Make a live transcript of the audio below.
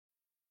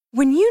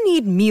When you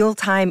need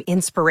mealtime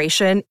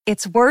inspiration,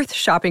 it's worth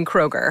shopping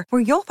Kroger,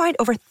 where you'll find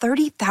over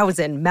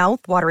 30,000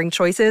 mouth-watering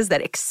choices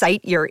that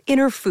excite your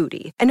inner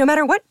foodie. And no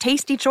matter what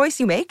tasty choice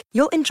you make,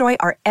 you'll enjoy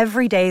our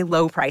everyday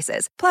low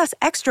prices, plus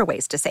extra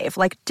ways to save,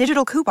 like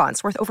digital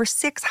coupons worth over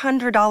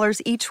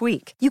 $600 each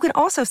week. You can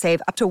also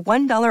save up to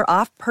 $1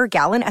 off per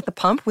gallon at the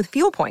pump with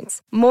fuel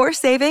points. More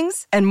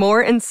savings and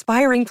more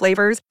inspiring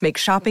flavors make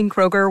shopping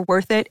Kroger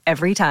worth it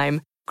every time.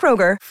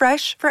 Kroger,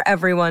 fresh for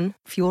everyone.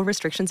 Fuel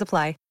restrictions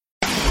apply.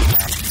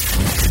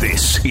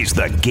 This is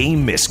the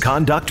Game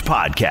Misconduct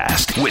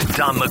Podcast with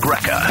Don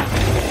LaGreca.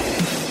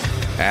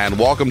 And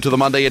welcome to the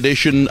Monday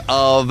edition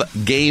of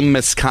Game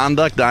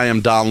Misconduct. I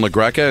am Don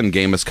LaGreca, and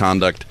Game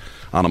Misconduct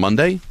on a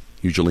Monday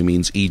usually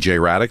means EJ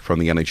Raddick from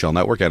the NHL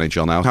Network,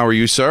 NHL Now. How are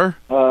you, sir?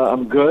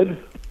 I'm good.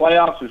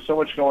 Playoffs, there's so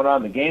much going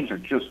on. The games are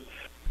just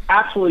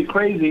absolutely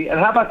crazy. And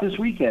how about this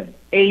weekend?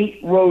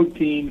 8 road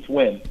teams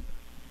win.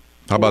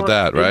 How about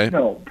that, right?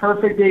 No,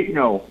 perfect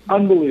 8-0.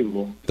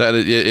 Unbelievable. That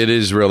it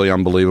is really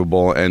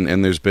unbelievable,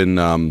 and there's been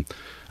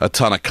a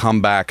ton of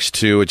comebacks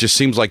too. It just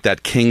seems like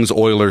that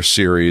Kings-Oilers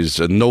series,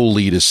 no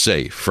lead is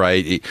safe,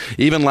 right?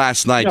 Even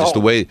last night, just the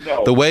way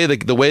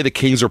the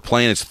Kings are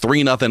playing, it's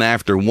 3-0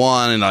 after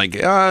one, and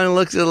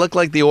it looked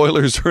like the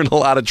Oilers are in a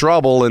lot of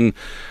trouble, and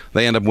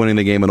they end up winning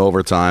the game in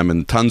overtime,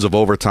 and tons of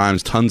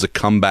overtimes, tons of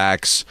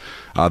comebacks.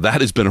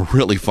 That has been a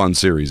really fun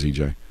series,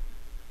 EJ.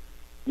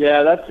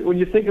 Yeah, that's when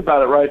you think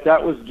about it, right?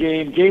 That was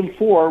game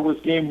 4 was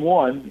game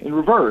 1 in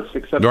reverse,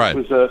 except right.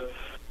 It was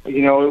it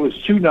was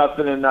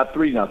 2-0 and not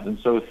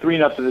 3-0. So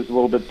 3-0 is a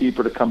little bit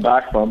deeper to come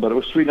back from, but it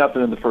was 3-0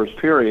 in the first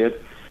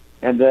period,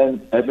 and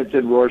then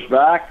Edmonton roars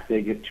back.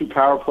 They get 2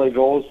 power play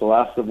goals, the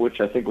last of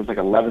which I think was like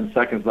 11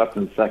 seconds left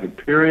in the second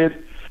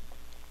period.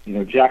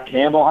 Jack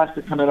Campbell has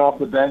to come in off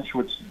the bench,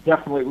 which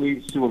definitely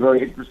leads to a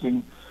very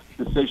interesting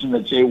decision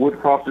that Jay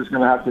Woodcroft is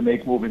going to have to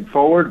make moving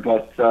forward.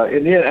 But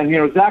in the end,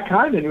 and Zach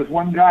Hyman, was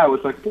one guy. I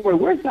was like, boy,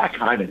 where's Zach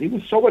Hyman? He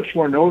was so much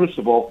more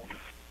noticeable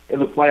in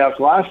the playoffs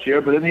last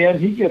year, but in the end,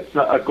 he gets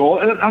a goal,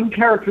 and an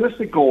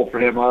uncharacteristic goal for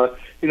him. A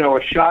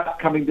shot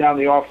coming down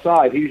the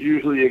offside. He's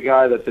usually a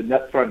guy that's a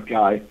net front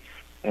guy,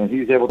 and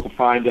he's able to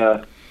find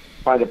a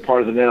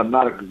part of the net. I'm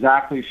not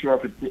exactly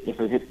sure if it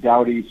hit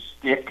Doughty's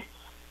stick,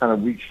 kind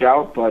of reached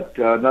out, but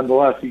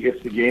nonetheless, he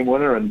gets the game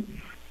winner. And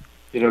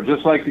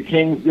just like the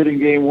Kings did in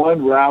Game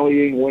 1,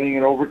 rallying, winning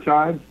in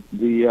overtime,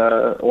 the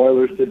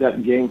Oilers did that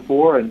in Game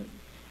 4, and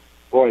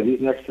boy, these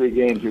next 3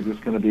 games are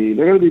just going to be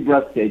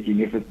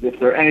breathtaking. If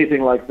they're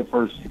anything like the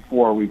first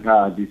 4 we've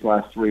had, these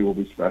last 3 will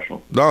be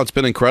special. No, it's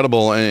been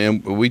incredible,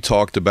 and we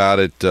talked about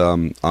it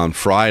on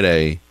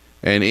Friday,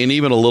 and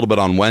even a little bit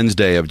on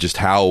Wednesday, of just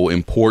how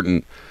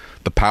important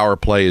the power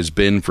play has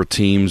been for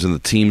teams, and the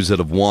teams that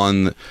have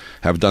won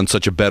have done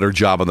such a better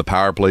job on the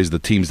power plays. The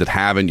teams that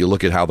haven't, you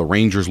look at how the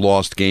Rangers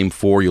lost Game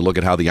 4, you look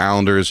at how the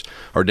Islanders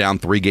are down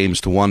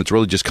 3-1. It's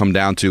really just come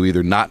down to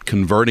either not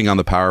converting on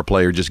the power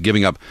play or just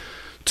giving up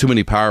too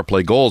many power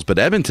play goals. But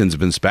Edmonton's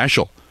been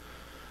special.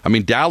 I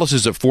mean, Dallas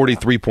is at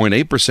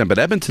 43.8%, but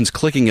Edmonton's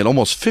clicking at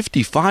almost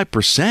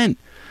 55%.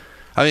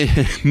 I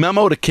mean,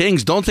 memo to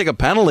Kings, don't take a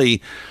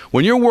penalty.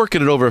 When you're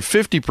working at over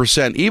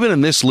 50%, even in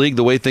this league,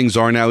 the way things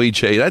are now,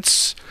 EJ,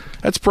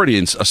 that's pretty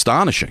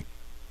astonishing.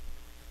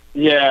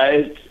 Yeah,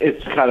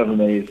 it's kind of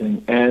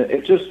amazing. And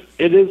it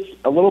is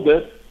a little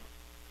bit.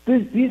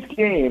 These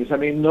games, I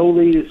mean, no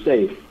lead is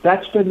safe.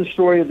 That's been the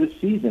story of this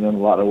season in a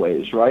lot of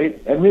ways, right?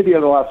 And maybe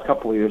in the last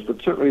couple of years,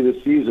 but certainly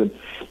this season.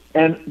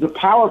 And the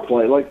power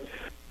play, like,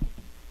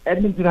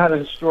 Edmonton had a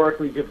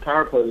historically good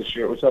power play this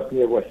year. It was up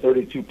near,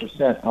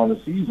 32% on the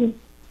season.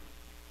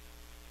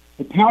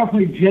 The power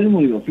play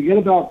generally, though, forget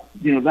about,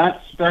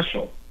 that's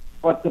special.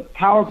 But the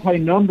power play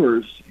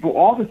numbers for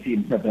all the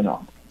teams have been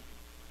up.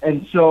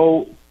 And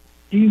so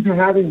teams are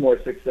having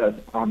more success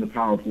on the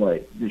power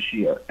play this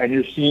year. And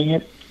you're seeing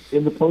it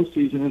in the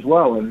postseason as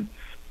well. And,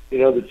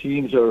 the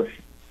teams are,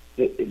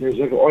 there's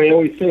like, I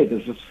always say,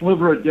 there's a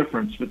sliver of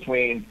difference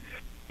between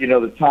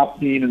the top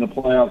team in the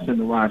playoffs and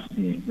the last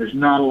team. There's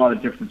not a lot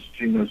of difference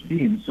between those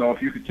teams. So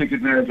if you could take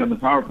advantage on the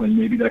power play,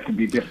 maybe that could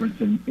be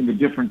difference in the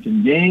difference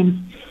in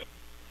games.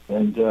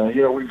 And,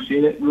 we've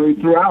seen it really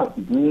throughout.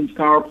 The Bruins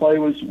power play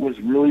was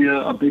really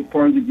a big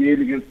part of the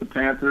game against the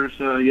Panthers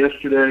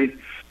yesterday.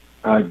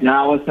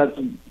 Dallas had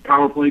some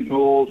power play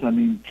goals. I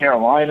mean,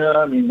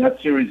 Carolina, that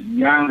series,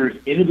 the Islanders'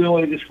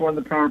 inability to score on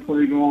the power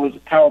play goals,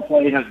 power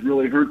play has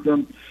really hurt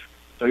them.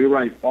 So you're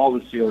right. All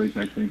the series,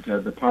 I think,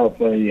 the power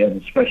play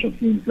and the special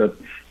teams, that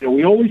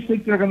we always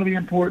think they're going to be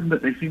important,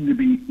 but they seem to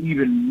be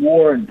even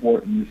more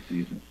important this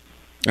season.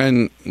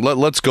 And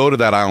let's go to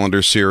that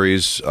Islanders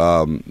series.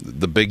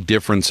 The big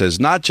difference has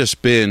not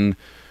just been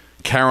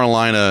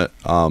Carolina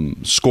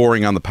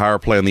scoring on the power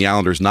play and the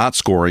Islanders not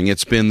scoring.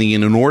 It's been the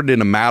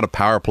inordinate amount of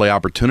power play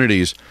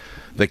opportunities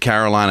that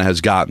Carolina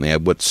has gotten. They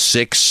had,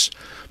 6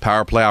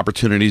 power play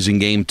opportunities in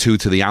Game 2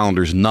 to the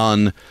Islanders,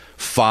 none.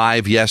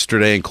 5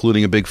 yesterday,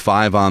 including a big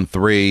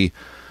 5-on-3.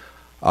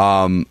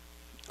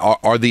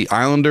 Are the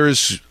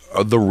Islanders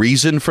the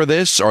reason for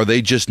this? Are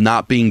they just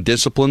not being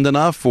disciplined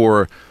enough,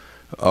 or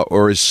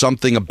or is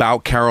something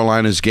about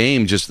Carolina's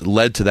game just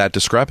led to that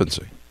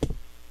discrepancy?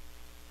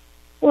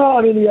 Well,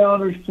 I mean, the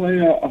Islanders play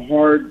a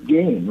hard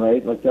game,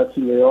 right? Like, that's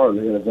who they are.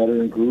 They got a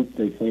veteran group.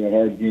 They play a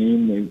hard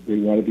game. They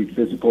want to be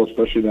physical,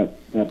 especially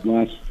that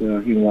last,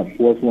 that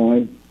fourth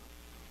line.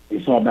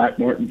 You saw Matt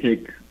Martin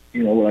take,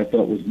 what I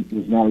thought was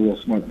not a real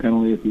smart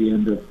penalty at the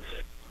end of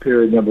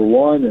period number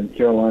one, and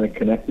Carolina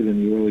connected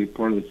in the early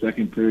part of the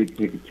second period to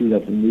take a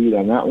 2-0 lead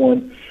on that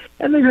one.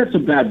 And they've had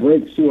some bad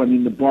breaks, too. I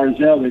mean, they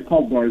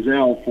called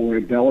Barzal for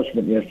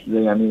embellishment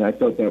yesterday. I mean, I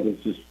thought that was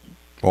just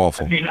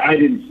awful. I mean, I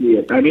didn't see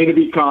it. I mean, to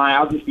be kind,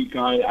 I'll just be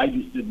kind. I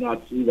just did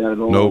not see that at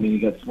all. Nope. I mean, he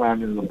got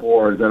slammed into the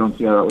boards. I don't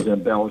see how that was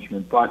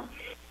embellishment. But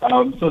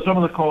so some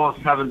of the calls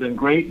haven't been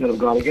great that have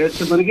gone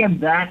against him. But again,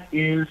 that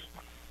is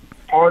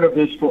part of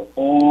this for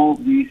all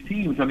these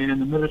teams. I mean, in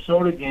the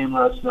Minnesota game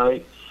last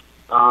night,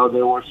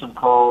 there were some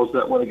calls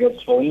that went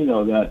against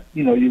Foligno that,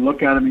 you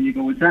look at him and you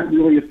go, is that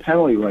really a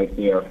penalty right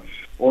there?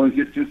 Or is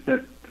it just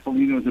that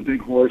Foligno is a big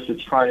horse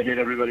that's trying to hit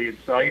everybody in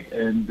sight?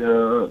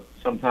 And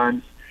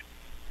sometimes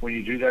when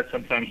you do that,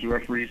 sometimes the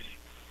referees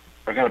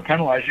are going to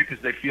penalize you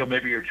because they feel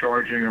maybe you're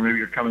charging or maybe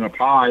you're coming up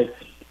high.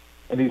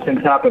 And these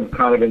things happen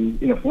kind of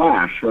in a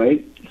flash,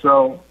 right?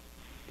 So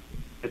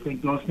I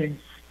think those things,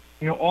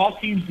 all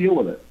teams deal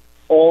with it.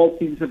 All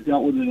teams have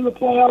dealt with it in the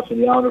playoffs,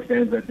 and the Islander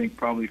fans, I think,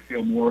 probably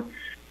feel more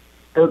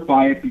hurt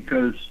by it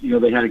because,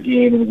 they had a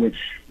game in which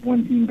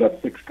one team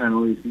got 6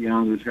 penalties, the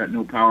Islanders got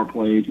no power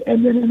plays,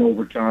 and then in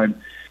overtime,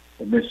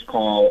 a missed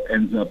call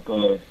ends up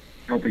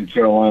helping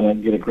Carolina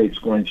get a great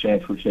scoring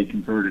chance, which they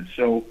converted.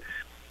 So,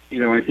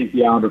 I think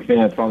the Islander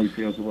fan probably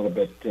feels a little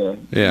bit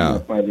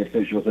by the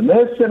officials in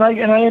this, and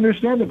I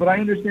understand it, but I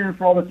understand it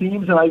for all the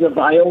teams, and I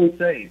always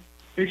say,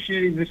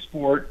 officiating this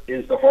sport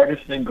is the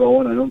hardest thing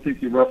going. I don't think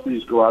the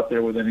referees go out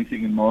there with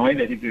anything in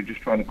mind. I think they're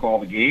just trying to call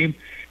the game.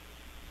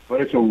 But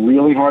it's a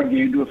really hard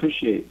game to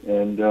officiate,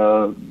 and there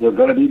are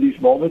going to be these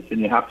moments, and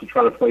you have to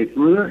try to play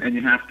through them, and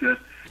you have to,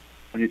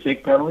 when you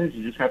take penalties,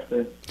 you just have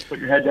to put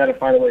your head down and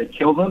find a way to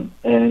kill them,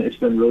 and it's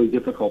been really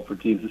difficult for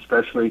teams,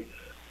 especially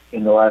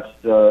in the last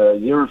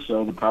year or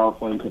so. The power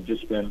plays have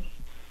just been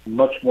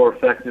much more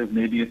effective.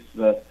 Maybe it's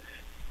the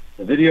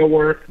video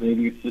work,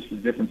 maybe it's just the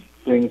different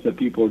things that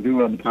people are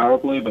doing on the power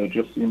play, but it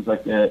just seems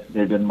like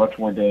they've been much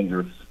more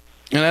dangerous.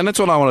 And that's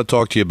what I want to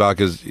talk to you about,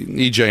 because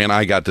EJ and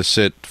I got to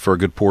sit for a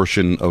good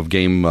portion of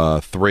Game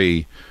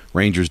 3,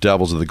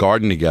 Rangers-Devils of the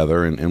Garden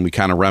together, and we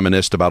kind of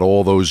reminisced about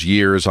all those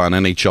years on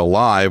NHL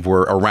Live,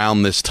 where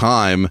around this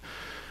time,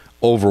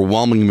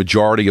 overwhelming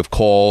majority of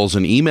calls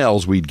and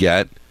emails we'd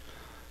get,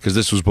 because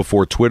this was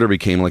before Twitter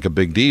became like a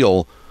big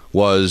deal,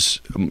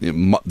 was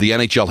the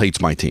NHL hates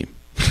my team.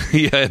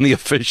 Yeah, and the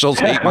officials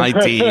hate my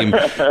team,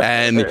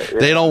 and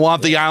they don't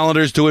want the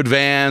Islanders to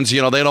advance. They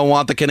don't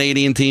want the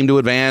Canadian team to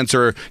advance,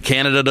 or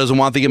Canada doesn't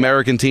want the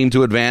American team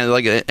to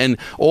advance. And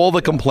all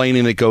the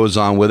complaining that goes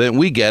on with it. And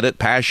we get it.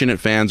 Passionate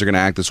fans are going to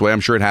act this way.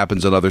 I'm sure it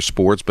happens in other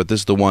sports, but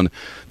this is the one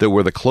that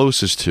we're the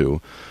closest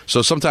to.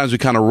 So sometimes we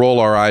kind of roll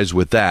our eyes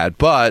with that.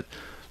 But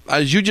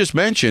as you just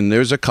mentioned,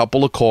 there's a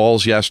couple of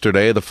calls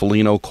yesterday, the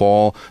Foligno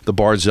call, the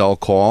Barzal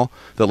call,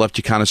 that left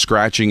you kind of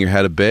scratching your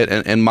head a bit.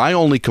 And my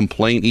only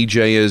complaint,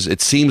 EJ, is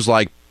it seems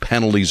like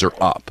penalties are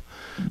up,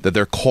 that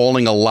they're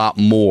calling a lot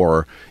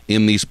more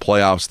in these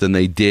playoffs than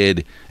they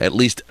did, at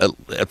least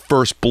at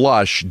first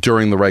blush,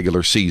 during the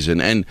regular season.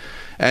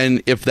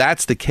 And if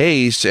that's the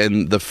case,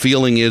 and the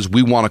feeling is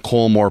we want to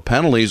call more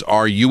penalties,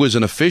 are you as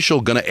an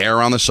official going to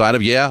err on the side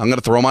of, I'm going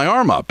to throw my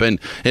arm up? And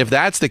if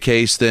that's the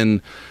case,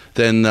 then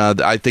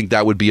I think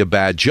that would be a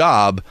bad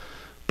job.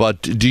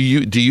 But do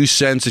you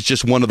sense it's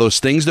just one of those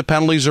things, the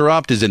penalties are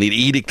up? Is it an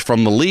edict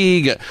from the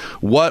league?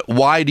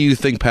 Why do you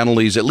think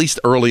penalties, at least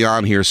early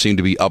on here, seem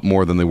to be up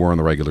more than they were in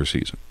the regular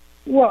season?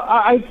 Well,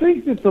 I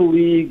think that the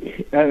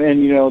league,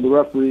 and the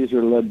referees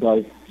are led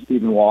by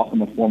Stephen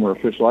Waltham, a former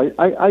official.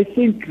 I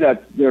think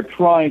that they're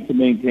trying to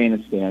maintain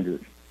a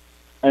standard,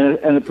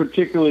 and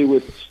particularly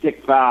with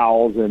stick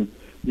fouls. And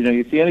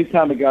you see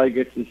anytime a guy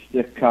gets his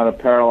stick kind of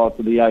parallel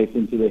to the ice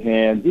into the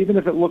hands, even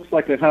if it looks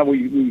like a kind of what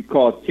we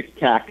call a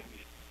tic-tac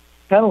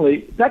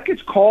penalty, that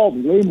gets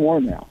called way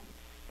more now.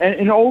 And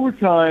in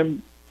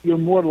overtime, you're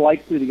more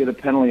likely to get a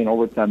penalty in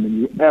overtime than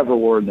you ever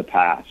were in the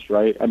past,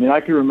 right? I mean, I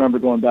can remember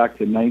going back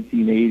to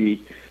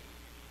 1980,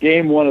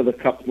 Game 1 of the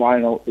Cup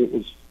final. It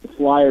was the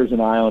Flyers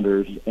and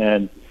Islanders,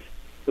 and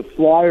the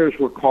Flyers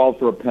were called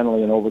for a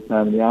penalty in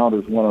overtime, and the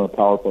Islanders won on a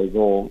power play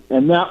goal.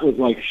 And that was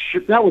like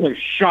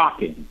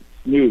shocking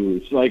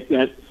news, like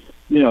that.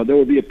 There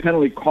would be a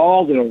penalty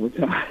called in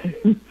overtime,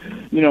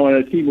 and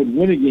a team would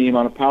win a game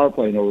on a power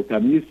play in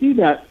overtime. And you see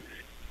that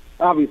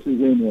obviously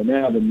way more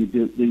now than you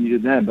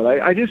did then.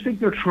 But I just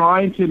think they're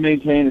trying to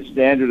maintain a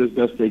standard as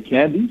best they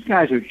can. These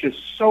guys are just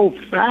so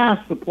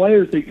fast. The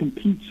players, they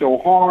compete so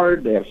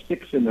hard. They have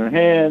sticks in their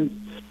hands.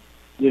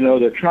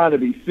 They're trying to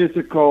be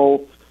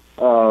physical.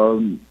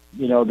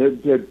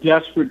 They're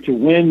desperate to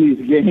win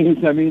these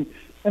games. I mean,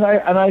 and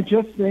I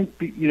just think,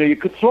 you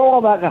could throw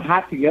all that in a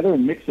hat together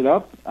and mix it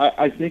up.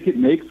 I think it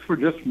makes for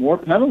just more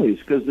penalties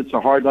because it's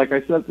a hard, like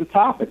I said at the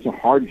top, it's a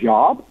hard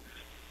job.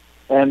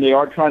 and they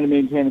are trying to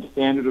maintain a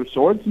standard of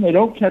sorts, and they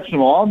don't catch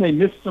them all, and they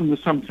miss them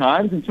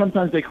sometimes, and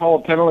sometimes they call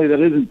a penalty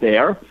that isn't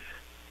there,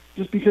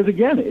 just because,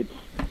 again, it's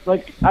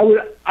like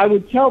I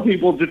would tell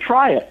people to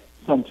try it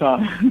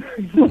sometime.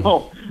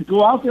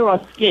 Go out there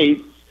on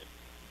skates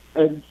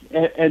and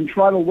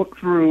try to look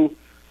through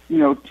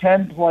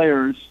 10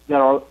 players that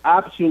are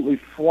absolutely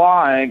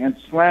flying and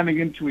slamming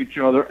into each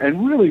other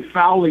and really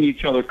fouling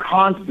each other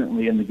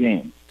constantly in the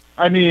game.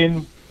 I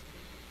mean,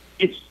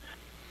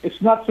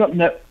 it's not something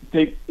that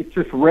it's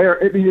just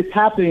rare. I mean, it's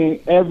happening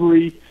in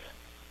every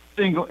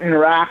single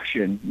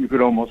interaction. You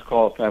could almost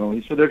call it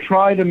penalty. So they're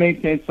trying to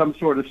maintain some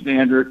sort of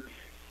standard,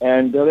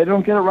 and they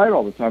don't get it right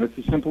all the time. It's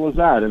as simple as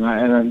that.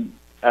 And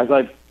as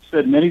I've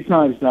said many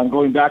times now, I'm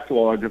going back to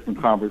all our different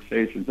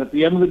conversations. At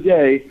the end of the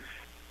day,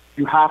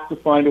 you have to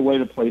find a way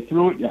to play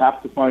through it. You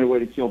have to find a way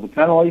to kill the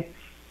penalty.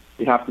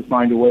 You have to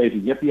find a way to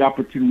get the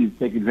opportunity to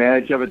take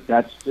advantage of it.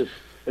 That's just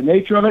the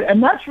nature of it.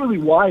 And that's really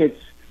why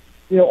it's,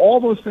 all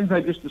those things I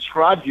just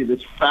described to you,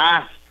 this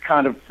fast,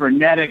 kind of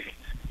frenetic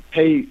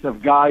pace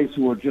of guys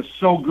who are just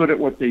so good at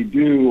what they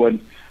do and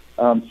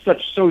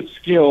so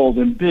skilled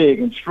and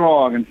big and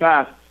strong and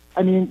fast.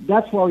 I mean,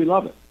 that's why we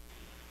love it.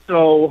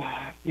 So,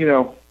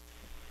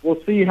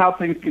 we'll see how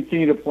things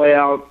continue to play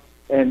out.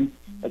 And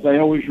as I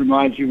always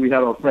remind you, we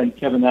had our friend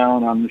Kevin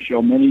Allen on the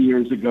show many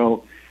years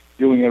ago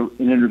doing an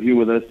interview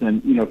with us.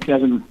 And,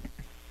 Kevin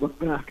looked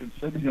back and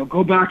said,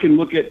 go back and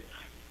look at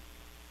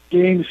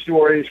game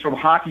stories from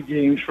hockey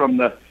games from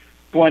the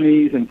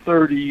 20s and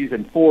 30s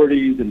and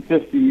 40s and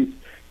 50s.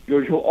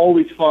 You'll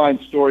always find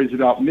stories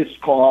about missed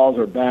calls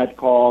or bad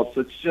calls.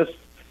 So it's just,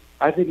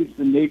 I think it's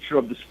the nature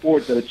of the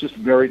sport that it's just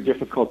very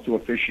difficult to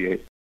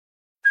officiate.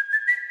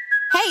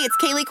 Hey, it's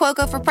Kaylee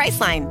Cuoco for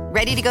Priceline.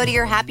 Ready to go to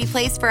your happy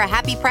place for a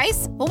happy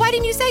price? Well, why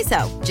didn't you say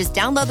so? Just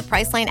download the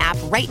Priceline app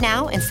right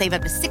now and save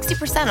up to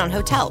 60% on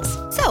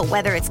hotels. So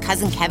whether it's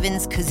Cousin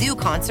Kevin's Kazoo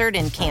Concert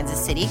in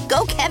Kansas City,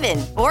 go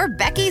Kevin, or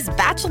Becky's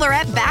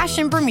Bachelorette Bash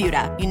in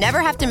Bermuda, you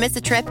never have to miss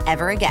a trip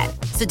ever again.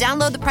 So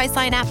download the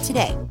Priceline app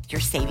today.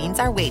 Your savings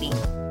are waiting.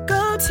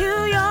 Go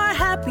to your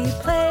happy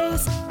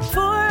place for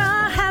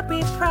a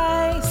happy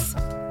price.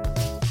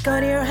 Go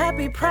to your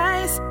happy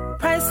price,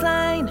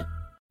 Priceline.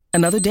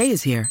 Another day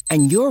is here,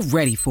 and you're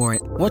ready for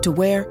it. What to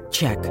wear?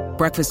 Check.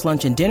 Breakfast,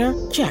 lunch, and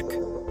dinner? Check.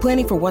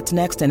 Planning for what's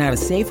next and how to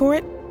save for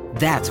it?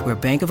 That's where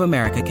Bank of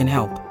America can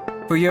help.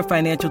 For your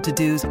financial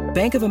to-dos,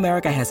 Bank of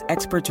America has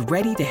experts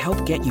ready to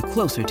help get you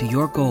closer to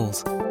your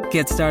goals.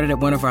 Get started at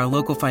one of our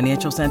local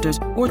financial centers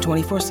or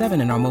 24/7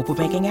 in our mobile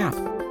banking app.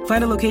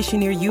 Find a location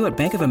near you at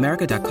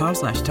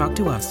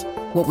bankofamerica.com/talktous.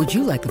 What would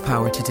you like the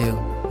power to do?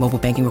 Mobile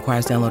banking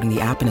requires downloading the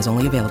app and is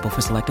only available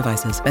for select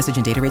devices. Message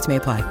and data rates may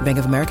apply. Bank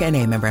of America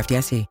N.A., member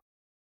FDIC.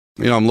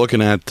 I'm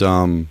looking at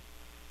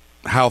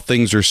how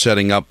things are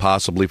setting up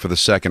possibly for the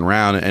second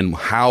round and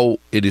how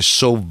it is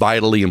so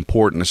vitally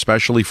important,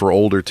 especially for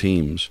older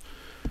teams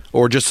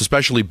or just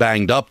especially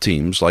banged up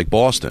teams like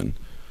Boston,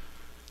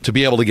 to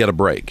be able to get a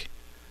break.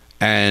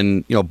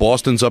 And,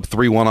 Boston's up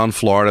 3-1 on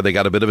Florida. They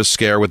got a bit of a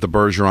scare with the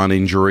Bergeron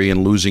injury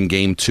and losing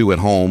game 2 at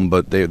home,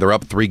 but they're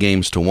up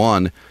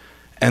 3-1.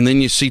 And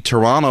then you see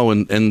Toronto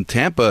and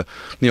Tampa,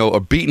 are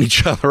beating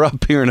each other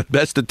up here in a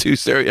best-of-2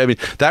 series. I mean,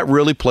 that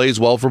really plays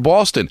well for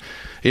Boston.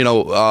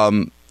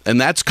 And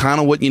that's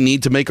kind of what you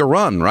need to make a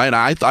run, right?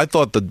 I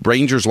thought the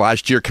Rangers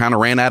last year kind of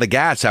ran out of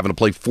gas, having to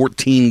play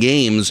 14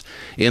 games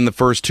in the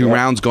first 2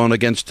 rounds going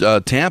against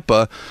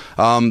Tampa.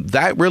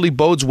 That really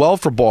bodes well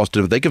for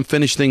Boston. If they can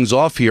finish things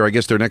off here, I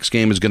guess their next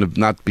game is going to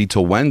not be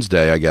till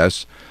Wednesday, I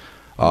guess.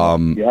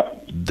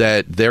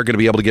 That they're going to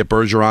be able to get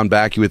Bergeron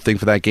back, you would think,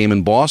 for that game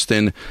in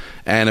Boston.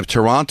 And if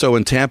Toronto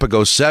and Tampa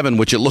go 7,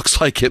 which it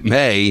looks like it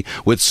may,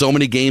 with so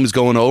many games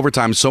going to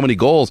overtime, so many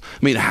goals,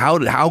 I mean,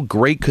 how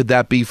great could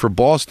that be for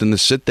Boston to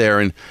sit there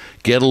and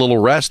get a little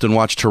rest and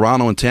watch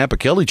Toronto and Tampa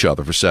kill each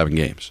other for 7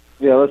 games?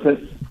 Yeah,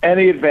 listen,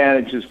 any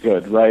advantage is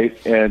good, right?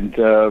 And,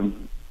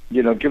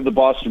 give the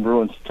Boston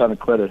Bruins a ton of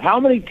credit. How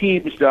many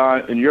teams,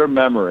 Don, in your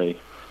memory,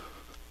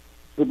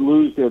 would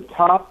lose their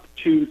top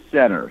 2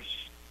 centers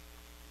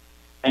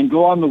and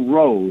go on the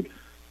road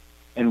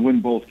and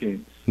win both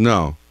games?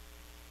 No.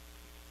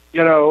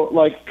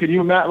 Can you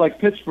imagine, like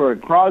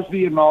Pittsburgh,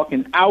 Crosby and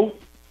Malkin out,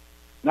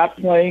 not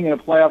playing in a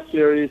playoff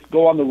series,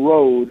 go on the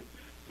road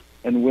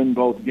and win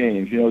both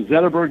games.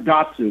 Zetterberg,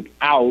 Datsyuk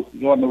out,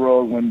 go on the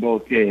road and win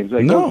both games.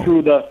 They go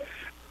through the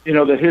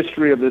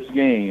history of this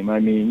game. I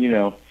mean,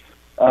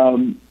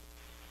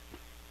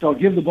 so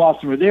give the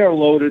Boston, they're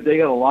loaded. They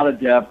got a lot of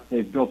depth.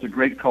 They've built a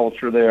great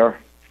culture there.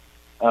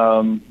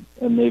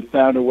 And they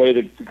found a way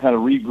to kind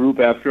of regroup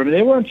after. I mean,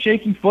 they were on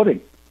shaky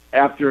footing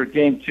after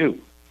game 2.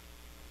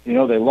 They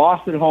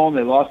lost at home.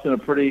 They lost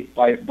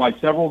by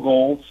several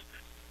goals,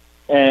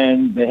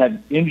 and they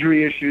had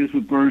injury issues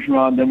with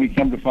Bergeron. Then we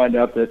come to find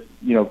out that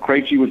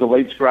Krejci was a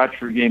late scratch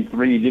for game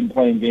 3. He didn't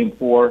play in game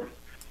 4.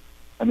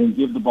 I mean,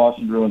 give the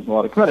Boston Bruins a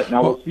lot of credit.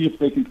 Now, we'll see if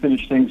they can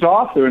finish things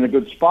off. They're in a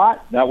good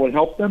spot. That would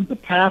help them. The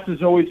path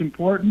is always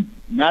important.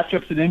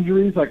 Matchups and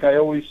injuries, like I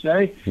always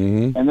say.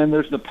 Mm-hmm. And then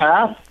there's the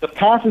path. The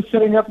path is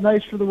setting up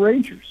nice for the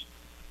Rangers.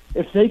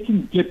 if they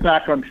can get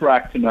back on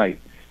track tonight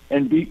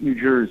and beat New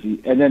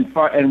Jersey and then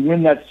and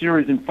win that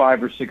series in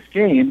 5 or 6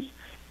 games,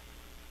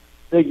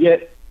 they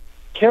get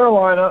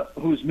Carolina,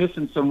 who's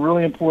missing some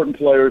really important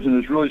players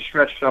and is really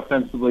stretched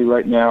offensively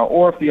right now,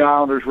 or if the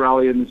Islanders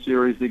rally in the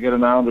series, they get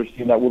an Islanders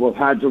team that will have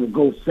had to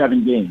go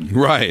 7 games.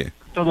 Right.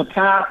 So the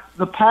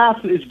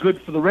path is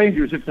good for the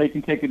Rangers if they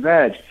can take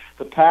advantage.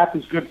 The path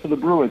is good for the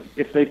Bruins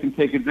if they can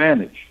take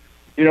advantage.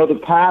 The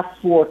path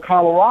for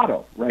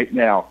Colorado right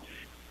now,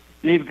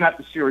 they've got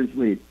the series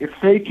lead. If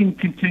they can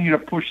continue to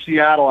push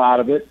Seattle out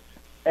of it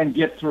and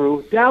get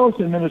through, Dallas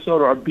and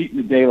Minnesota are beating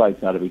the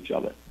daylights out of each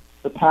other.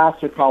 The path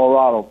to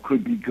Colorado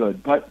could be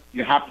good, but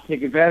you have to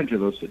take advantage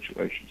of those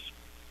situations.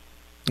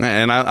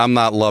 And I'm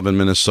not loving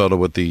Minnesota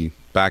with the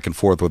back and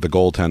forth with the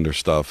goaltender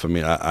stuff. I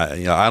mean,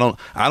 I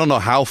don't know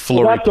how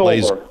Fleury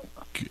plays. Over.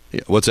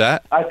 What's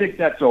that? I think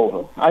that's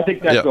over.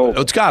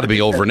 Over. It's got to be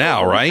over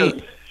now,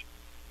 right?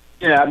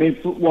 Yeah, I mean,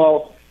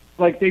 well,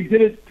 like they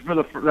did it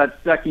for that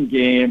second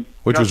game,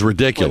 which was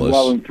ridiculous.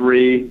 Well, in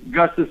 3,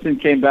 Gustafsson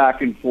came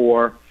back in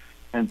 4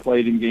 and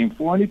played in Game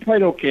 4, and he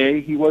played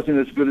okay. He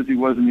wasn't as good as he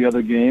was in the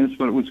other games,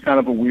 but it was kind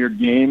of a weird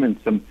game, and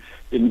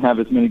didn't have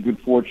as many good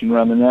fortune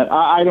around the net.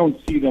 I don't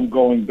see them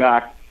going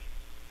back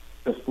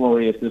to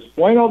Fleury at this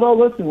point. Although,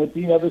 listen, with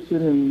Dean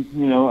Evason,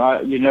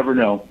 and you never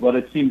know. But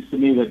it seems to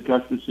me that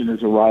Gustafsson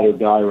is a ride or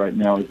die right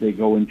now as they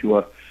go into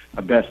a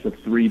best of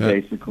 3,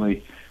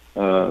 basically.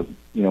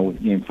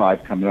 With Game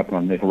 5 coming up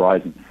on the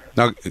horizon.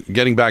 Now,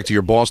 getting back to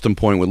your Boston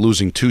point with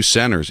losing 2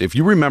 centers, if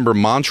you remember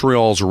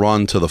Montreal's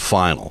run to the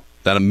final,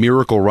 that a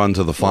miracle run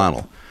to the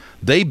final,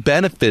 they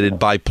benefited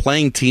by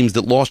playing teams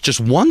that lost just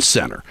 1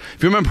 center.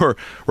 If you remember,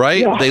 right?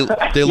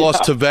 Yeah. They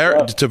lost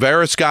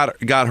Tavares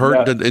got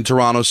hurt in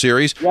Toronto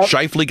series. Yep.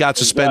 Scheifele got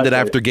suspended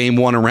after Game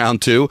 1 and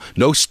round 2.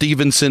 No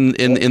Stevenson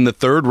in the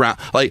 3rd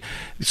round.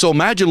 So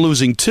imagine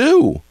losing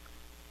 2.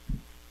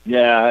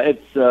 Yeah,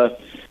 it's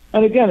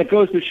and again, it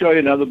goes to show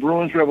the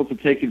Bruins were able to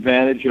take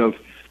advantage of,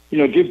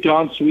 give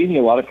Don Sweeney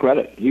a lot of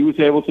credit. He was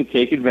able to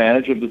take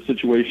advantage of the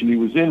situation he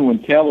was in.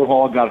 When Taylor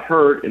Hall got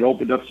hurt, it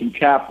opened up some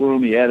cap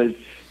room. He added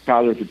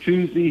Tyler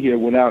Bertuzzi. He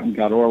went out and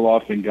got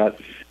Orlov and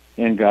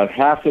got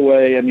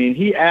Hathaway. I mean,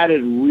 he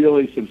added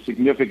really some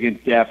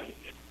significant depth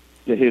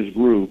to his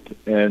group.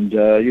 And,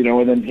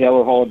 and then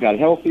Taylor Hall got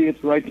healthy at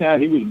the right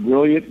time. He was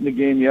brilliant in the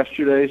game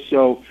yesterday.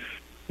 So,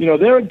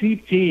 they're a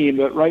deep team,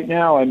 but right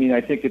now, I mean,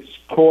 I think it's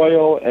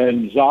Coyle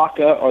and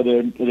Zacha are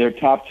their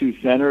top 2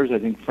 centers. I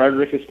think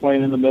Frederick is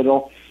playing in the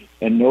middle,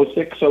 and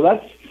Nosek. So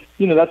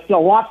that's a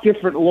lot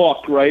different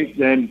look, right,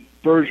 than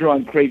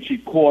Bergeron,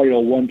 Krejci,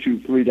 Coyle, 1,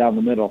 2, 3 down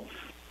the middle.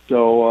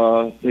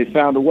 So they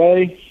found a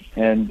way,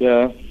 and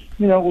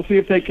we'll see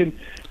if they can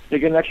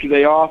get an extra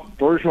day off.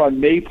 Bergeron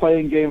may play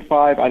in Game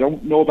 5. I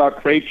don't know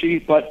about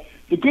Krejci, but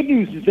the good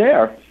news is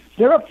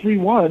they're up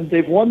 3-1.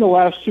 They've won the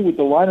last 2 with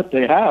the lineup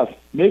they have.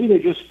 Maybe they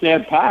just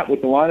stand pat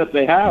with the lineup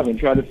they have and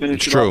try to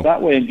finish it off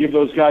that way and give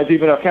those guys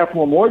even a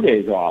couple more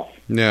days off.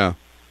 Yeah.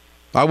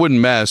 I wouldn't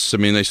mess. I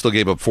mean, they still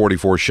gave up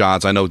 44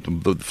 shots. I know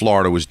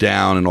Florida was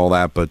down and all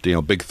that, but,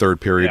 big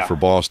third period for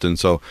Boston.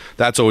 So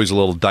that's always a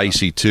little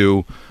dicey,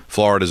 too.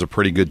 Florida's a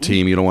pretty good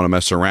team. You don't want to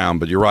mess around.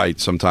 But you're right.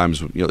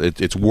 Sometimes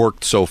it's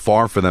worked so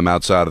far for them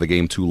outside of the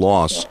Game 2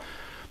 loss.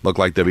 Look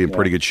like they'll be in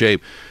pretty good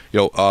shape.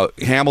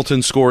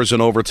 Hamilton scores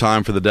in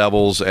overtime for the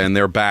Devils, and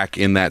they're back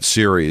in that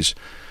series.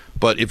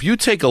 But if you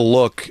take a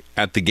look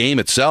at the game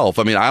itself,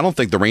 I mean, I don't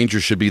think the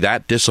Rangers should be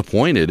that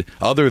disappointed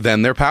other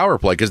than their power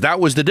play, because that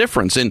was the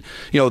difference. And,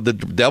 the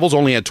Devils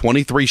only had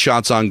 23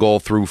 shots on goal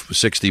through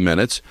 60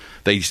 minutes.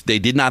 They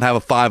did not have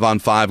a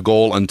 5-on-5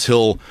 goal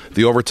until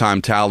the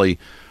overtime tally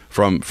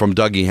from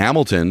Dougie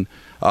Hamilton.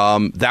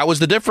 That was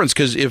the difference,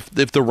 because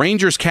if the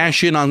Rangers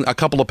cash in on a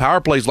couple of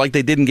power plays like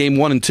they did in Game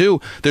 1 and 2,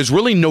 there's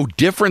really no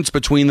difference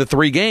between the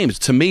 3 games.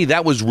 To me,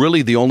 that was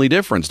really the only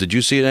difference. Did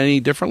you see it any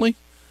differently?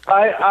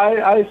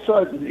 I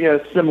saw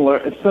it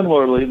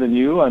similarly than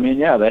you. I mean,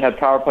 they had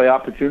power play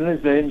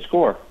opportunities. They didn't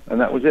score, and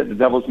that was it. The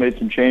Devils made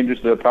some changes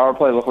to their power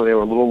play. Luckily, they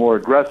were a little more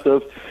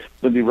aggressive.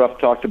 Lindy Ruff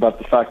talked about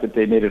the fact that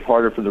they made it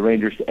harder for the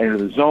Rangers to enter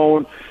the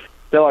zone.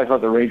 Still, I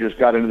thought the Rangers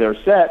got into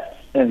their set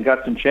and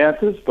got some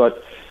chances,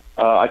 but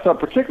I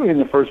thought particularly in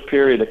the first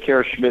period that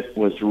Kara Schmidt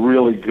was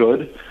really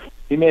good.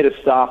 He made a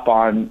stop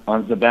on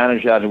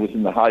Zibanejad, who was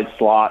in the high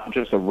slot,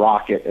 just a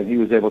rocket, and he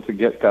was able to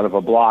get kind of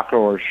a blocker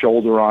or a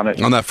shoulder on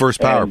it. On that first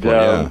power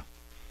play,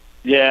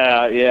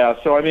 Yeah.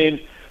 So, I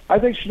mean, I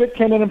think Schmidt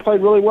came in and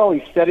played really well.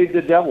 He steadied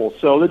the Devils.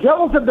 So the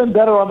Devils have been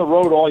better on the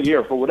road all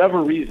year. For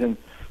whatever reason,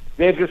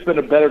 they've just been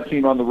a better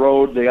team on the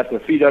road. They got their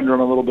feet under them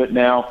a little bit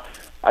now.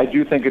 I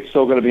do think it's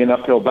still going to be an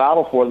uphill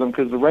battle for them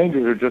because the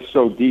Rangers are just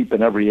so deep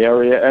in every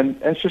area. And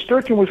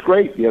Shesterkin was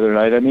great the other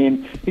night. I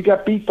mean, he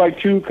got beat by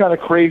 2 kind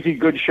of crazy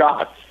good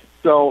shots.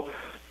 So,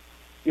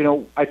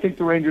 I think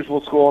the Rangers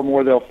will score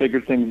more. They'll figure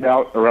things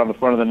out around the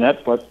front of the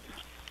net. But,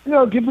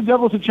 give the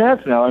Devils a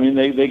chance now. I mean,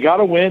 they got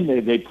to win.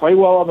 They play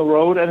well on the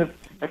road. And if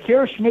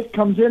Akira Schmidt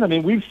comes in, I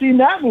mean, we've seen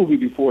that movie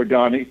before,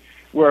 Donnie,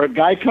 where a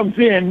guy comes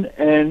in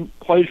and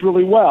plays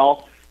really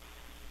well,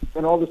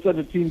 and all of a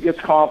sudden the team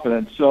gets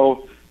confidence.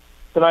 So,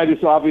 tonight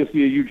is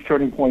obviously a huge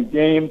turning point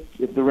game.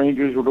 If the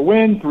Rangers were to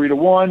win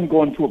 3-1,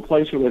 going to a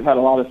place where they've had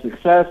a lot of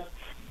success,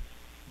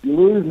 you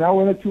lose. Now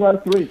we're in a 2 out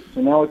of 3.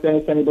 So now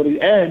it's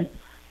anybody's end.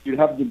 You'd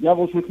have the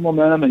Devils with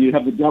momentum, and you'd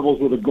have the Devils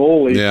with a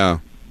goalie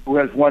who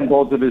has won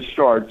both of his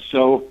starts.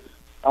 So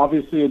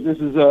obviously, this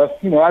is as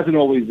it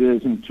always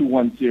is in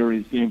 2-1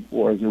 series. Game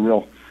 4 is a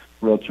real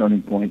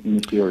turning point in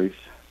the series.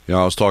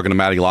 I was talking to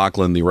Matty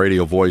Loughlin, the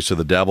radio voice of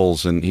the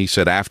Devils, and he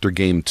said after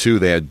Game 2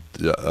 they had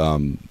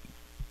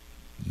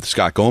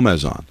Scott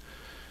Gomez on,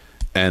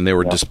 and they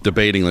were just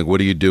debating, like, what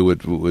do you do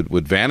with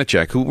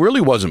Vanacek, who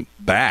really wasn't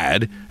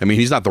bad. I mean,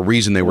 he's not the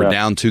reason they were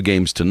down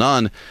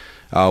 2-0.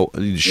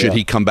 Should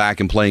he come back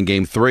and play in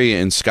Game 3?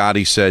 And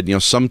Scotty said,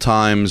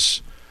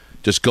 sometimes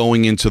just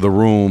going into the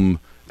room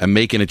and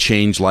making a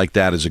change like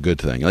that is a good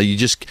thing. Like,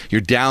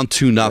 you're down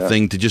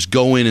 2-0 to just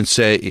go in and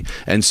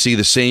see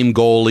the same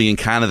goalie and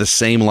kind of the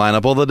same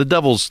lineup. Although the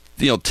Devils,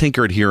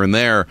 tinkered here and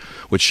there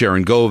with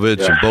Sharon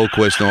Govich and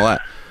Boquist and all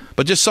that.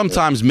 But just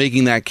sometimes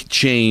making that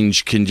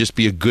change can just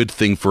be a good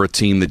thing for a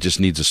team that just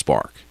needs a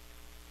spark.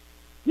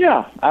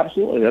 Yeah,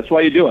 absolutely. That's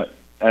why you do it.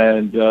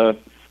 And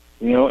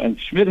and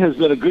Schmidt has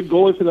been a good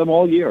goalie for them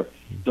all year.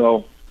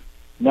 So,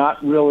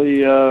 not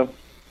really.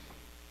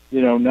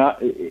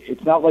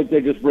 It's not like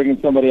they're just bringing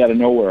somebody out of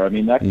nowhere. I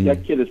mean, that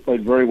kid has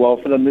played very well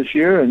for them this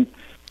year, and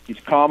he's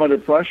calm under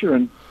pressure,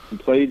 and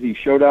he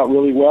showed out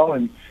really well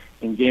in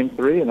Game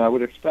 3, and I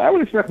would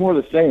expect more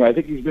of the same. I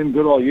think he's been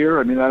good all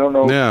year. I mean, I don't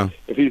know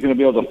if he's going to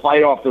be able to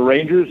fight off the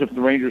Rangers, if the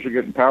Rangers are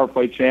getting power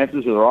play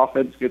chances or their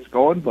offense gets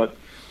going, but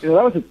that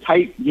was a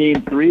tight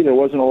Game 3. There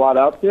wasn't a lot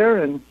out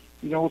there, and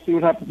we'll see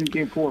what happens in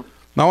Game 4.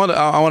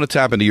 I want to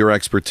tap into your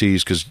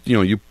expertise because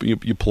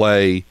you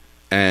play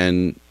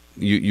and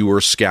you were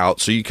a scout,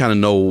 so you kind of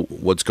know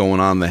what's going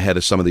on in the head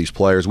of some of these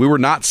players. We were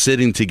not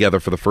sitting together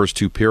for the first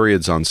 2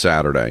 periods on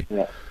Saturday.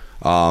 Yeah.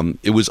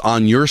 It was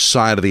on your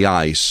side of the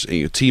ice,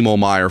 Timo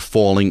Meier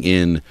falling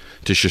in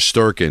to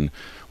Shesterkin,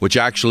 which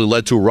actually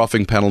led to a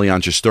roughing penalty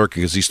on Shesterkin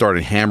because he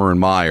started hammering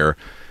Meier.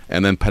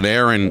 And then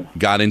Panarin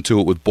got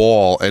into it with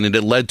Ball, and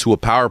it led to a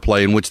power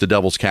play in which the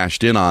Devils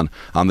cashed in on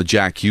the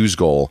Jack Hughes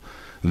goal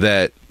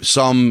that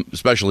some,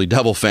 especially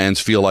Devil fans,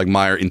 feel like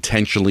Meier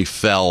intentionally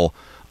fell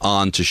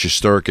onto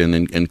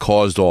Shesterkin and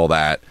caused all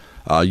that.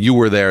 You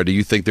were there. Do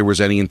you think there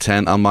was any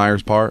intent on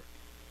Meier's part?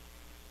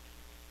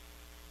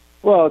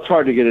 Well, it's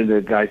hard to get into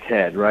a guy's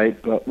head,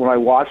 right? But when I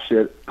watched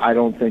it, I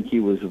don't think he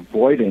was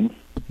avoiding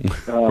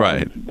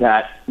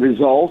that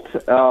result.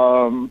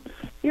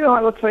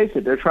 Let's face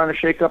it, they're trying to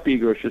shake up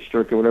Igor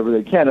Shesterkin whatever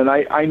they can. And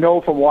I know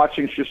from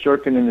watching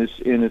Shesterkin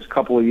in his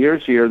couple of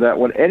years here that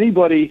when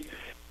anybody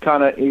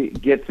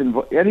gets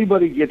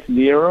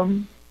near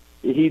him,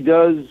 he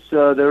does.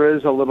 There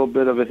is a little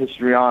bit of a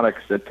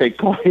histrionics that take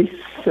place.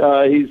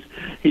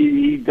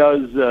 He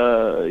does.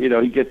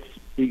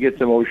 He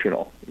gets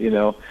emotional.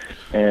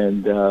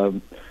 And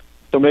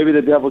so maybe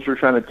the Devils were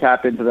trying to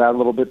tap into that a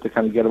little bit to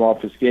kind of get him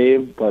off his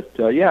game. But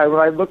when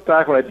I look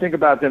back, when I think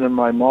about that in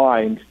my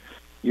mind,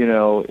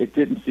 it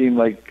didn't seem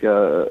like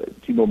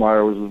Timo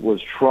Meier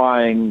was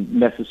trying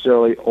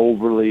necessarily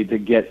overly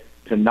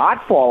to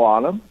not fall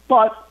on him.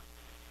 But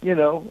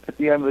at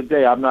the end of the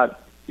day, I'm not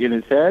in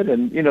his head,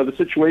 and the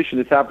situation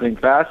is happening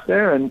fast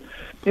there, and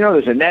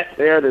there's a net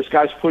there, there's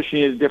guys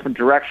pushing in a different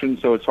direction,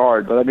 so it's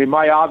hard. But I mean,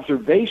 my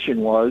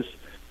observation was,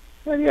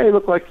 he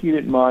looked like he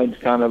didn't mind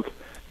kind of,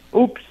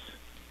 oops,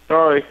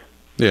 sorry.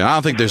 Yeah, I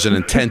don't think there's an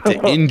intent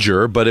to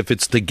injure, but if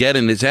it's to get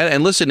in his head,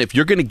 and listen, if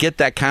you're going to get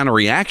that kind of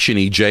reaction,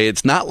 EJ,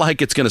 it's not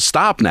like it's going to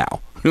stop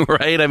now.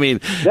 Right? I mean,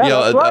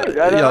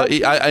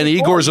 and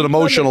Igor's an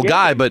emotional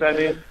guy, but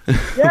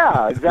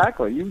yeah,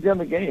 exactly. You've done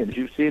the games,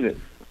 you've seen it,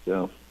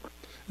 so.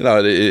 It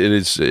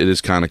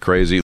is kind of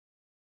crazy.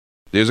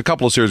 There's a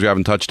couple of series we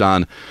haven't touched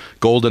on.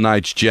 Golden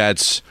Knights,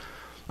 Jets.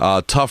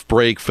 Tough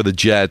break for the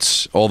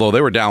Jets. Although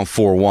they were down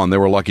 4-1, they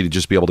were lucky to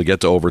just be able to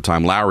get to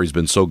overtime. Lowry's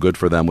been so good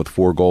for them with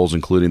 4 goals,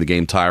 including the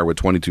game tire with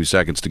 22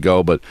 seconds to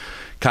go. But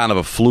kind of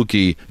a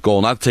fluky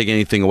goal. Not to take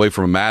anything away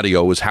from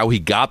Amadio, was how he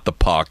got the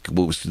puck. It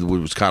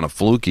was kind of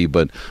fluky.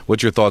 But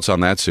what's your thoughts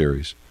on that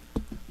series?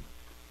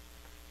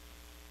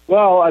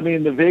 Well, I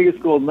mean, the Vegas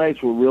Golden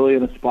Knights were really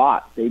in a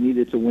spot. They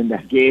needed to win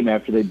that game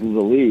after they blew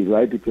the lead,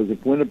 right? Because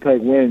if Winnipeg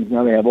wins,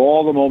 now they have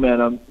all the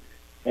momentum,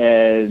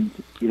 and,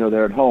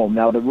 they're at home.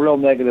 Now, the real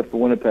negative for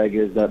Winnipeg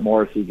is that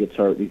Morrissey gets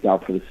hurt. He's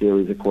out for the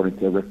series, according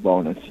to Rick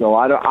Bowness. So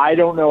I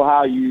don't know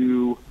how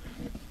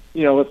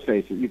let's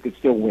face it, you could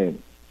still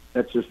win.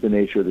 That's just the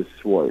nature of the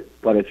sport.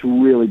 But it's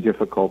really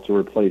difficult to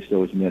replace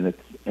those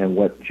minutes and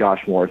what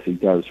Josh Morrissey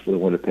does for the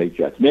Winnipeg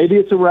Jets. Maybe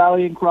it's a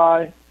rallying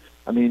cry.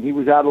 I mean, he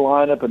was out of the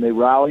lineup, and they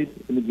rallied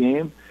in the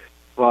game.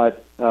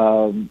 But,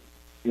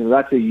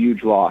 that's a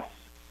huge loss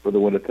for the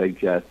Winnipeg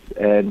Jets.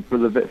 And for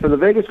the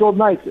Vegas Golden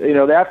Knights,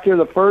 after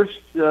the first,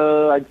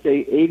 I'd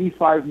say,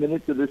 85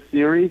 minutes of this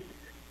series,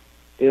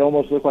 it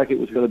almost looked like it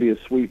was going to be a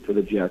sweep for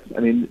the Jets. I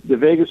mean, the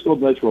Vegas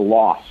Golden Knights were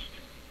lost.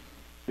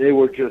 They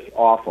were just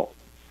awful.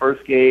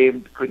 First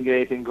game, couldn't get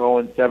anything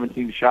going,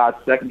 17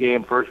 shots. Second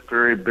game, first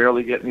period,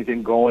 barely get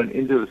anything going.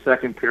 Into the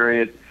second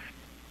period,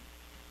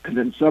 and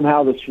then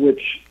somehow the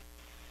switch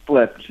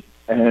flipped,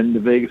 and the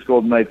Vegas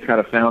Golden Knights kind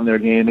of found their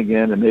game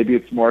again. And maybe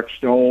it's Mark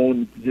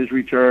Stone, his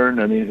return.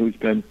 I mean,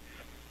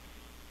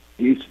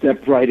 he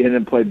stepped right in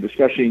and played,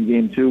 especially in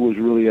Game 2, was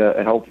really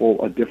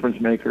a difference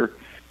maker.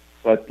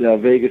 But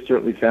Vegas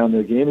certainly found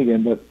their game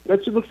again. But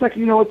it looks like,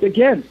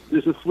 again,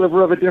 there's a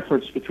sliver of a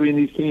difference between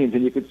these teams,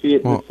 and you can see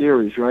it in the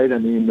series, right? I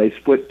mean, they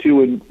split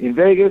 2 in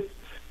Vegas.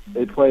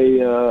 They play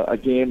a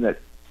game that,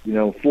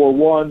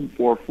 4-1,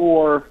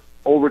 4-4,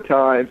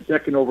 overtime,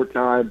 second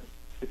overtime.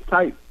 It's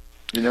tight,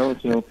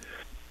 So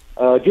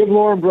give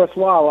Laurent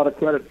Brossoit a lot of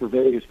credit for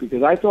Vegas,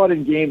 because I thought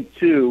in Game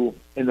 2,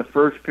 in the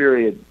first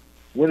period,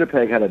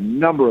 Winnipeg had a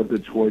number of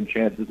good scoring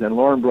chances, and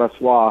Laurent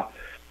Brossoit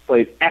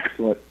played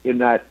excellent in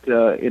that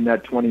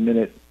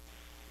 20-minute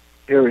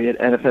period.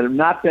 And if it had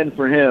not been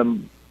for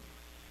him,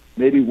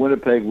 maybe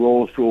Winnipeg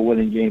rolls to a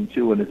winning Game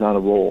 2 and is on a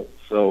roll.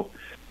 So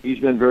he's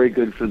been very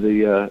good for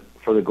the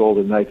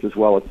Golden Knights as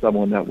well as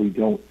someone that we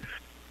don't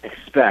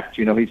expect.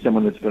 He's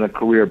someone that's been a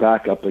career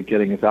backup, but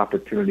getting his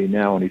opportunity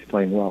now, and he's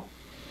playing well.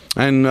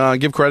 And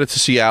give credit to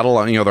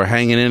Seattle. They're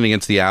hanging in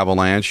against the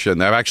Avalanche,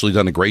 and they've actually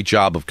done a great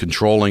job of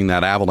controlling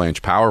that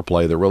Avalanche power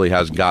play that really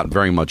hasn't got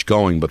very much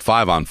going. But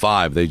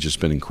 5-on-5, they've just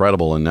been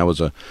incredible, and that was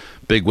a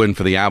big win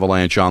for the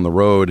Avalanche on the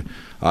road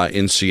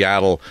in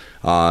Seattle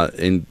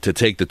to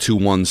take the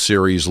 2-1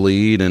 series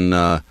lead.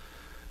 And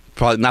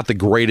probably not the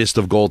greatest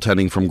of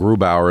goaltending from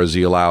Grubauer, as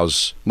he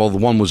allows. Well, the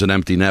one was an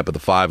empty net, but the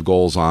 5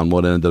 goals on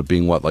what ended up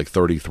being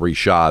 33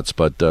 shots.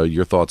 But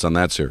your thoughts on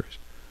that series?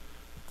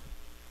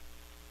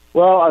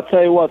 Well, I'll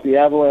tell you what, the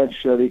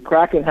Avalanche, the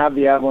Kraken have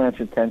the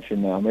Avalanche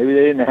intention now. Maybe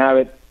they didn't have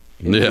it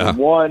in Game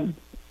 1,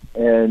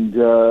 and,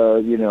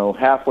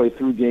 halfway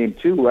through Game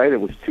 2, right,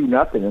 it was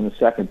 2-0 in the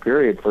second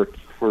period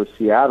for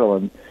Seattle.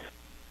 And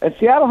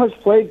Seattle has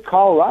played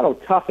Colorado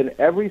tough in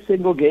every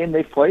single game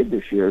they've played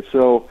this year.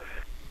 So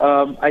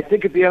I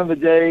think at the end of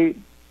the day,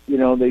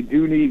 they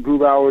do need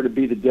Grubauer to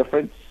be the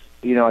difference.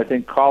 I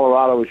think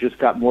Colorado has just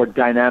got more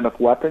dynamic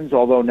weapons,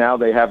 although now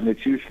they have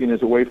Nichushkin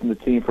is away from the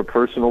team for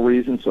personal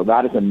reasons, so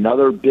that is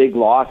another big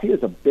loss. He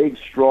is a big,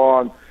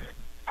 strong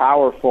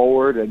power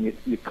forward, and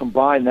you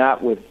combine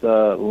that with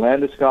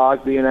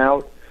Landeskog being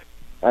out.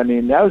 I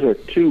mean, those are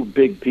 2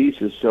 big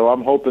pieces, so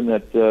I'm hoping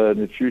that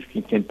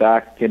Nichushkin can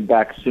back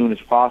as soon as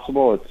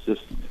possible. It's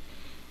just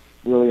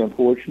really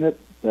unfortunate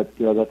that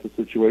that's the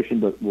situation,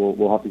 but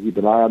we'll have to keep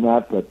an eye on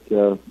that. But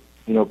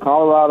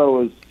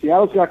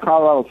Seattle's got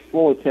Colorado's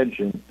full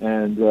attention,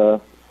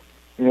 and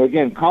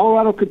again,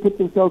 Colorado could put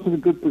themselves in a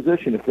good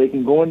position if they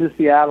can go into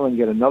Seattle and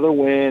get another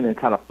win and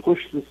kind of push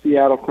the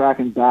Seattle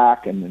Kraken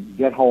back and then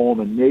get home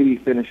and maybe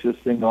finish this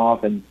thing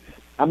off. And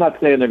I'm not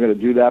saying they're going to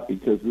do that,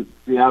 because the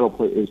Seattle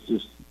play is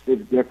just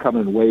they're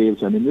coming in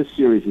waves. I mean, this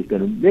series has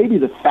been maybe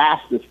the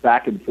fastest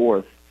back and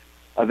forth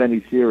of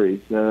any series,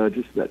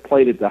 just that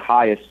played at the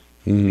highest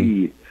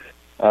speed.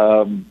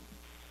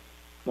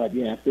 But,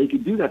 yeah, if they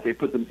could do that, they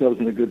put themselves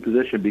in a good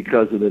position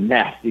because of the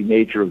nasty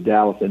nature of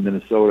Dallas and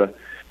Minnesota,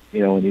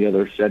 in the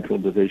other Central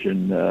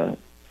Division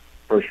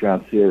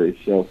first-round series.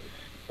 So,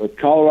 but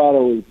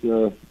Colorado is,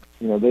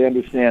 they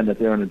understand that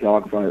they're in a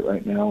dogfight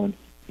right now, and,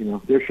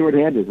 they're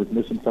shorthanded with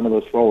missing some of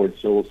those forwards.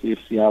 So we'll see if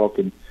Seattle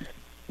can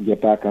get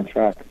back on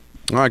track.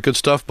 All right, good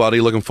stuff,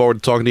 buddy. Looking forward to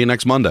talking to you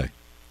next Monday.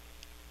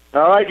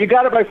 All right, you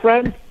got it, my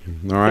friend.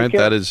 All right,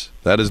 that is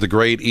the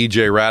great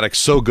E.J. Raddick.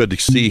 So good to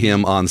see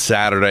him on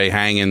Saturday,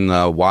 hanging,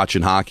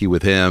 watching hockey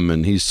with him,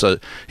 and he's so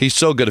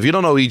good. If you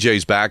don't know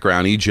E.J.'s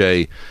background,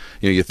 E.J.,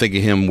 you think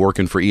of him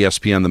working for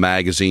ESPN, the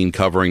magazine,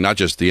 covering not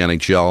just the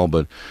NHL,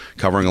 but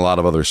covering a lot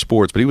of other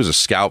sports. But he was a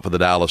scout for the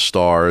Dallas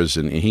Stars,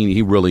 and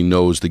he really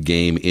knows the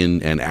game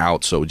in and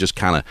out. So just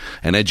kind of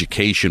an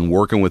education,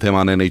 working with him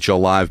on NHL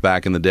Live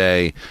back in the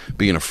day,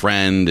 being a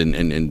friend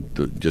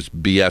and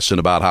just BSing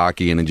about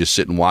hockey and then just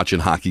sitting watching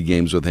hockey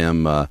games with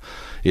him.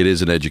 It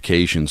is an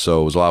education,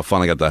 so it was a lot of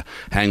fun. I got to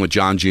hang with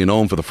John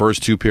Giannone for the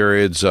first 2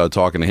 periods,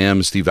 talking to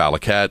him, Steve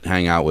Valiquette,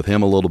 hang out with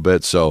him a little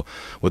bit. So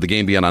with the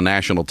game being on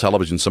national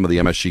television, some of the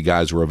MSG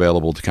guys were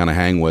available to kind of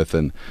hang with,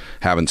 and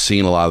haven't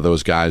seen a lot of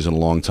those guys in a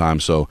long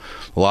time. So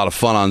a lot of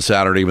fun on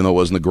Saturday, even though it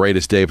wasn't the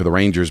greatest day for the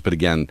Rangers. But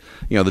again,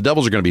 the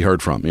Devils are going to be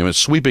heard from.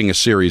 Sweeping a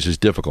series is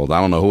difficult. I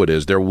don't know who it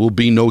is. There will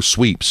be no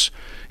sweeps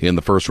in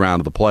the first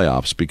round of the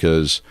playoffs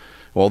because,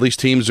 well, these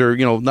teams are,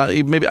 not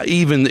maybe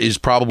even is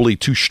probably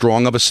too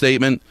strong of a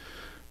statement,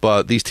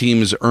 but these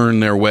teams earn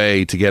their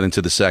way to get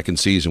into the second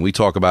season. We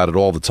talk about it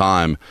all the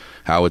time,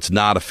 how it's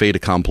not a fait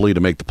accompli to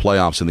make the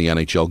playoffs in the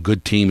NHL.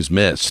 Good teams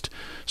missed.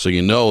 So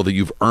you know that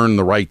you've earned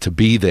the right to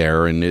be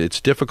there, and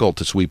it's difficult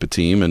to sweep a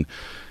team. And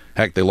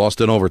heck, they lost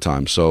in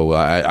overtime. So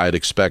I'd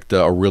expect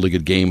a really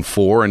good Game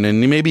 4, and then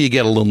maybe you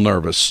get a little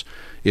nervous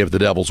if the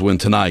Devils win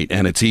tonight,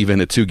 and it's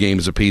even at 2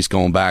 games apiece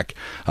going back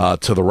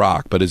to the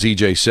Rock. But as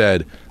EJ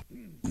said,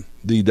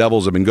 the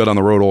Devils have been good on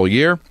the road all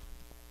year.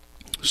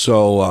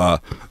 So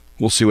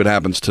we'll see what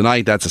happens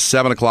tonight. That's a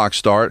 7 o'clock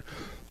start.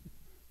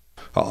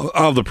 I'll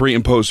have the pre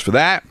and post for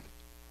that.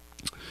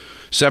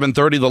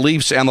 7:30, the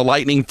Leafs and the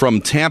Lightning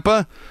from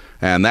Tampa.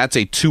 And that's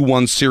a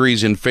 2-1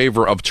 series in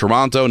favor of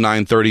Toronto,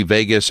 9:30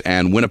 Vegas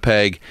and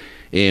Winnipeg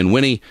in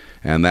Winnie.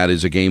 And that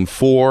is a game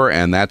 4,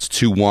 and that's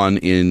 2-1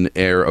 in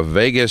air of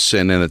Vegas.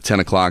 And then at 10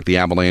 o'clock, the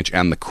Avalanche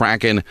and the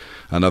Kraken,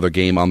 another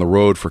game on the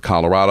road for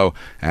Colorado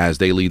as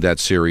they lead that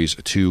series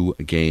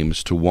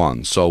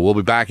 2-1. So we'll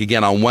be back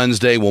again on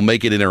Wednesday. We'll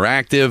make it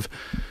interactive.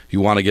 If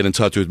you want to get in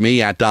touch with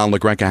me, at Don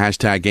LaGreca,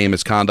 hashtag Game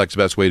Misconduct is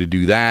the best way to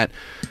do that.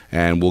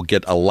 And we'll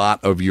get a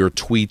lot of your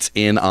tweets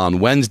in on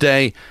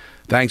Wednesday.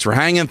 Thanks for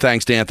hanging.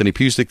 Thanks to Anthony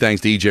Pusick.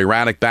 Thanks to EJ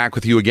Raddick. Back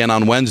with you again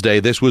on Wednesday.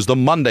 This was the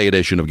Monday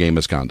edition of Game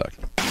Misconduct.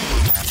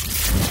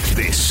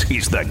 This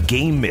is the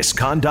Game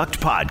Misconduct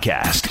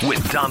Podcast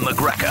with Don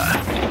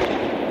LaGreca.